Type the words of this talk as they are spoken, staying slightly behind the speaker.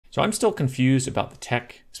So I'm still confused about the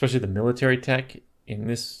tech, especially the military tech in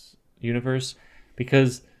this universe,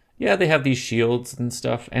 because yeah, they have these shields and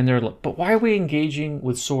stuff, and but why are we engaging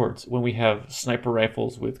with swords when we have sniper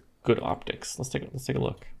rifles with good optics? Let's take a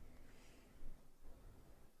look.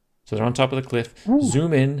 So they're on top of the cliff. Ooh.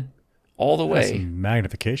 Zoom in all the That's way.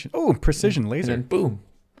 magnification. Oh, precision laser. And then boom.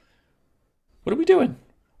 What are we doing?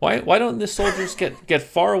 Why don't the soldiers get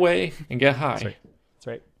far away and get high? That's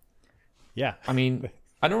right. Yeah. I mean,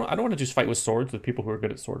 I don't want to just fight with swords with people who are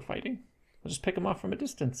good at sword fighting. I'll just pick them off from a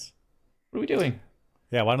distance. What are we doing?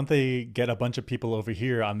 Yeah, why don't they get a bunch of people over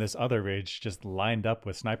here on this other ridge just lined up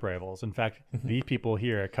with sniper rifles? In fact, the people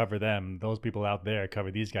here cover them. Those people out there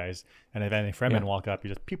cover these guys. And if any Fremen walk up, you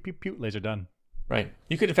just pew, pew, pew, laser done. Right.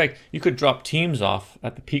 You could, in fact, drop teams off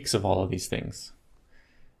at the peaks of all of these things.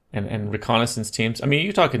 And reconnaissance teams. I mean,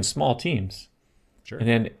 you're talking small teams. Sure. And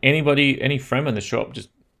then any Fremen that show up,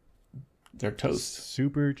 they're toast.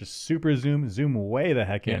 Super zoom way the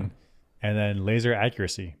heck in. And then laser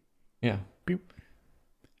accuracy. Yeah. Boop.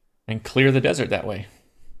 And clear the desert that way.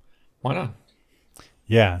 Why not?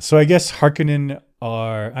 Yeah. So I guess Harkonnen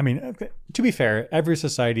are, I mean, to be fair, every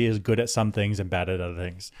society is good at some things and bad at other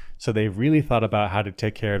things. So they've really thought about how to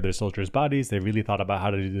take care of their soldiers' bodies. They really thought about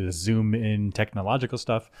how to do the zoom in technological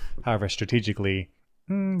stuff. However, strategically,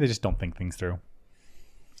 they just don't think things through.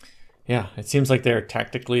 Yeah. It seems like they're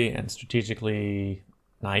tactically and strategically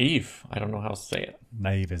naive. I don't know how to say it.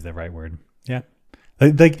 Naive is the right word. Yeah.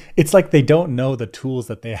 Like it's like they don't know the tools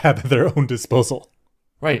that they have at their own disposal.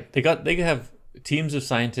 Right. They have teams of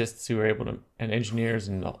scientists who are able to, and engineers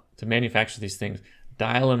and to manufacture these things,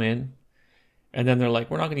 dial them in, and then they're like,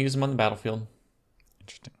 we're not going to use them on the battlefield.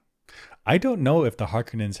 Interesting. I don't know if the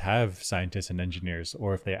Harkonnens have scientists and engineers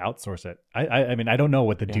or if they outsource it. I mean, I don't know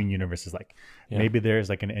what the Dune universe is like. Yeah. Maybe there's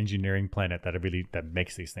like an engineering planet that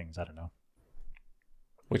makes these things. I don't know.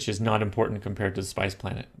 Which is not important compared to the Spice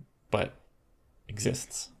Planet, but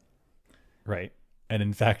exists. Right. And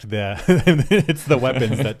in fact, it's the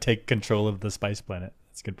weapons that take control of the Spice Planet.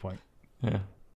 That's a good point. Yeah.